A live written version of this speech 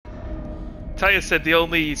Tyre said the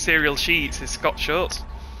only cereal she eats is Scott Shorts.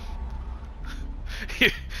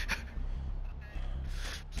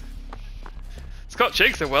 Scott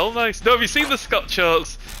shakes are well nice. No, have you seen the Scott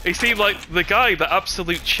Shorts? He seemed like the guy, the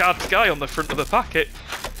absolute Chad guy on the front of the packet.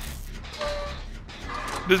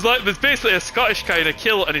 There's basically a Scottish guy in a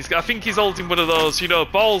kilt, and I think he's holding one of those, you know,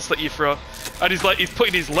 balls that you throw, and he's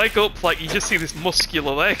putting his leg up, like you just see this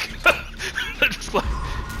muscular leg. Just like,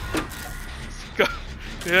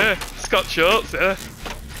 yeah, Scott Shorts, yeah.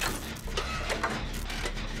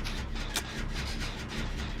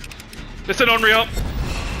 Listen, Onryõ.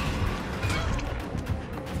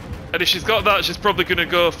 And if she's got that, she's probably going to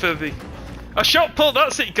go for a shot put.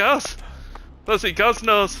 That's it, Gaz. That's it, Gaz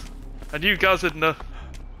knows. I knew Gaz would know.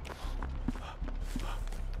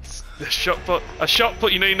 A shot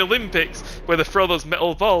put, you know, in the Olympics, where they throw those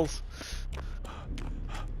metal balls.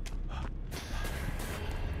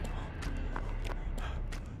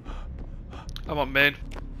 I'm on main.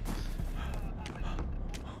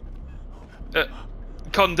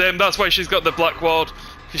 Condemn, that's why she's got the black ward.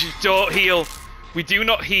 Because you don't heal. We do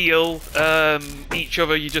not heal each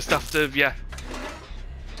other, you just have to, yeah.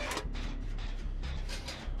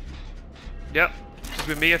 Yep, she's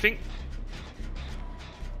with me, I think.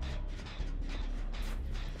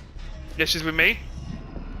 Yeah, she's with me.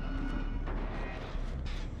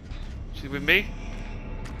 She's with me.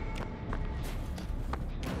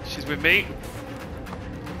 She's with me.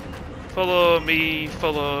 Follow me,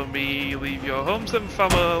 leave your homes and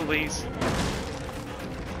families.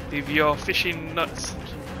 Leave your fishing nuts,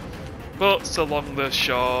 boats along the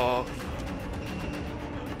shore.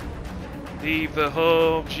 Leave the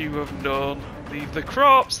homes you have known. Leave the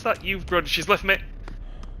crops that you've grown. She's left me.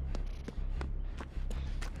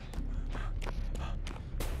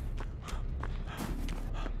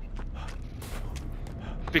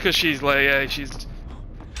 Because she's like, yeah, she's...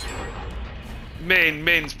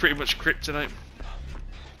 Main's pretty much kryptonite.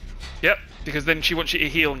 Yep, because then she wants you to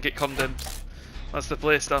heal and get condemned. That's the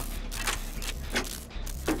playstyle.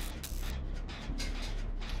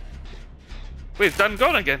 Wait, is Dan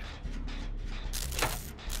gone again?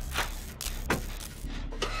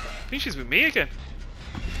 I think she's with me again.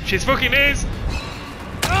 She's fucking is!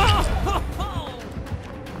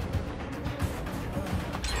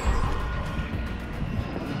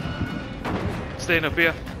 Staying up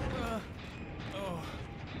here.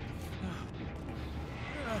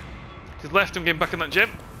 She's left, I'm getting back in that gym.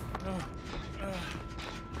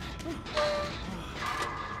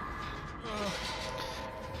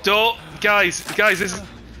 Don't, guys, this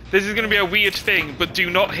is going to be a weird thing, but do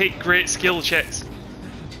not hit great skill checks.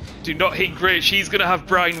 Do not hit great. She's going to have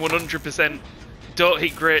Brian 100%. Don't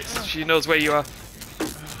hit great. She knows where you are.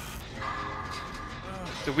 It's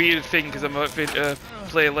a weird thing because I'm going to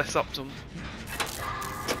play less Optum.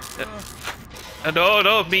 And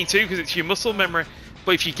no, me too, because it's your muscle memory.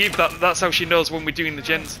 But if you give that, that's how she knows when we're doing the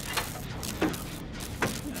gens.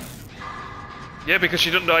 Yeah, because she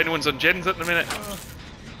doesn't know anyone's on gens at the minute.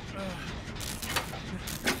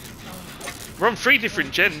 We're on 3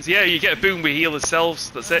 different gens. Yeah, you get a boom with healers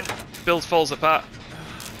selves. That's it. Build falls apart.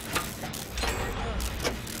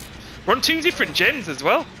 We're on 2 different gens as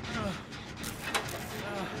well.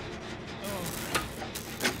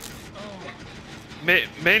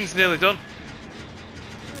 Main's nearly done.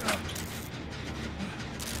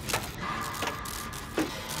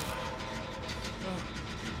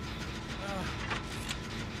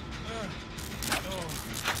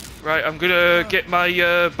 Right, I'm gonna get my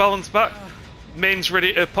balance back. Main's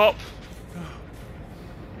ready to pop.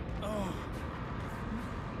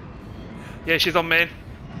 Yeah, she's on main.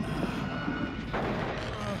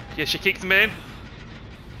 Yeah, she kicked main.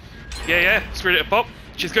 Yeah, it's ready to pop.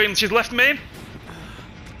 She's left main.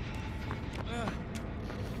 I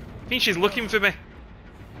think she's looking for me.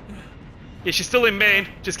 Yeah, she's still in main.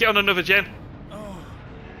 Just get on another gen.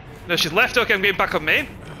 No, she's left. Okay, I'm getting back on main.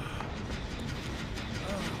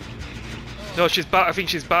 No, she's back. I think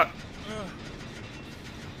she's back.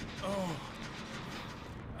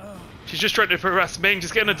 She's just trying to harass main.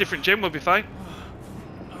 Just get on a different gen, we'll be fine.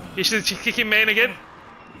 Yeah, she's kicking main again.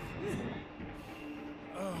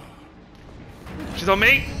 She's on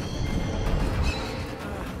me.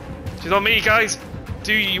 She's on me, guys.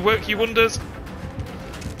 Do you work your wonders.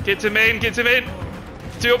 Get to main, get to main.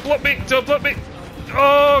 Don't block me, don't block me.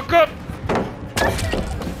 Oh, God.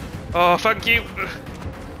 Oh, thank you.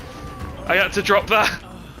 I had to drop that.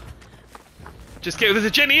 Just get... There's a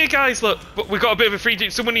gen here, guys, look. But we've got a bit of a free...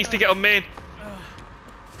 Someone needs to get on main.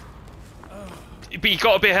 But you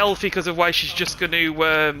got to be healthy because otherwise she's just going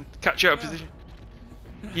to catch you out of position.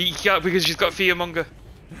 You can't because she's got fearmonger.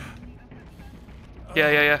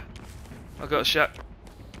 Yeah. I got a shot.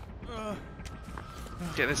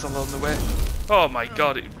 Get this along the way. Oh my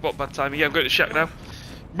god, what bad timing. Yeah, I'm going to shack now.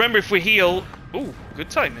 Remember, if we heal... Ooh, good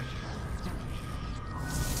timing.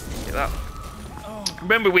 Get that.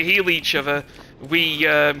 Remember, we heal each other, we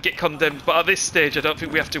get condemned, but at this stage I don't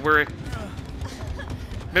think we have to worry.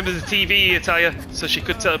 Remember the TV attire, so she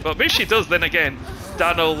could teleport. Maybe she does, then again.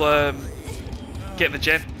 Dan will get the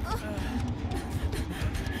gen.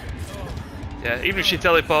 Yeah, even if she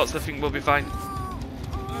teleports, I think we'll be fine.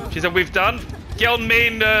 She's on with Dan. Get on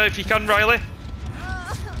main if you can, Riley.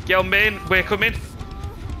 Get on main, we're coming.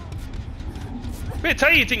 Wait,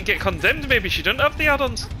 tell you didn't get condemned, maybe she doesn't have the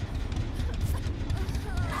add-ons.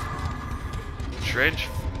 Strange.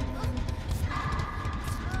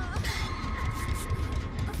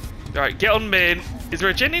 Alright, get on main. Is there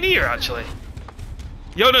a gen in here, actually?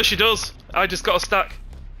 Yo, no, she does. I just got a stack.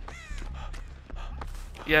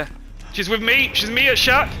 Yeah. She's with me. She's me at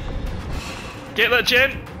shack. Get that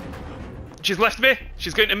gen. She's left me.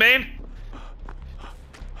 She's going to main.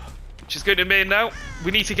 She's going to main now.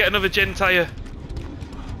 We need to get another gen tire.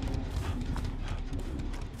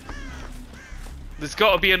 There's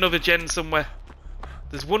got to be another gen somewhere.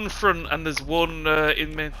 There's one front and there's one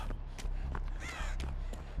in main.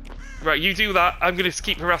 Right, you do that. I'm going to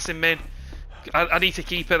keep harassing main. I need to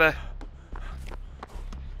keep her there.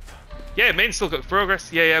 Yeah, main's still got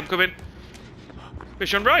progress. Yeah, I'm coming.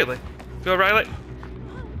 Where's on Riley? Go, Riley.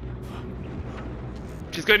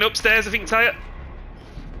 She's going upstairs, I think, Tyre.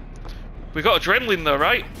 We got adrenaline though,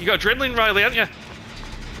 right? You got adrenaline, Riley, haven't you?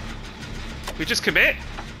 We just commit.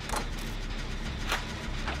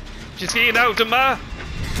 She's here now, Damar.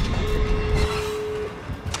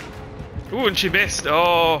 Ooh, and she missed.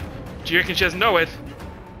 Oh, do you reckon she has no head?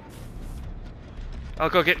 I'll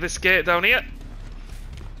go get this gate down here.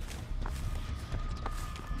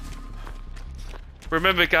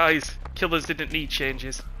 Remember, guys, killers didn't need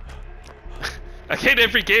changes. Again,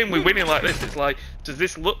 every game we're winning like this, it's like, does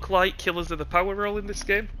this look like killers are the power role in this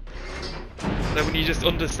game? Then when you just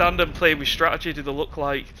understand and play with strategy, do they look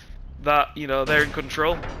like that, you know, they're in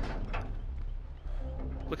control?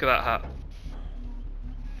 Look at that hat.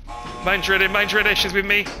 Mine's ready, she's with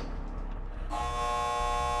me.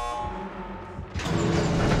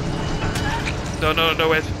 No,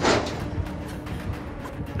 wait.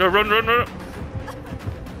 No, run.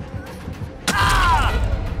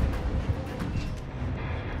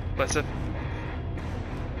 Bless her.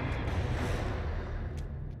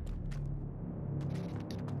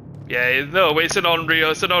 Yeah, no, it's an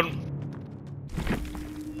Onryõ, it's an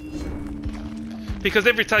Because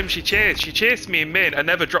every time she chased me in main, I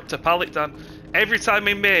never dropped a pallet down. Every time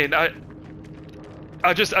in main,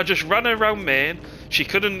 I just ran around main, she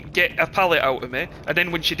couldn't get a pallet out of me, and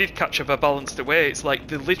then when she did catch up, I balanced away. It's like,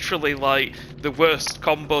 they're literally like the worst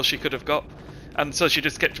combo she could have got. And so she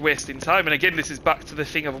just kept wasting time. And again, this is back to the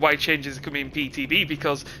thing of why changes are coming in PTB,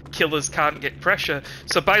 because killers can't get pressure.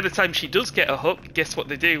 So by the time she does get a hook, guess what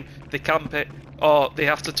they do? They camp it, or they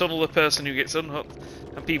have to tunnel the person who gets unhooked.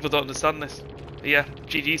 And people don't understand this. But yeah,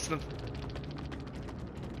 GG's to them.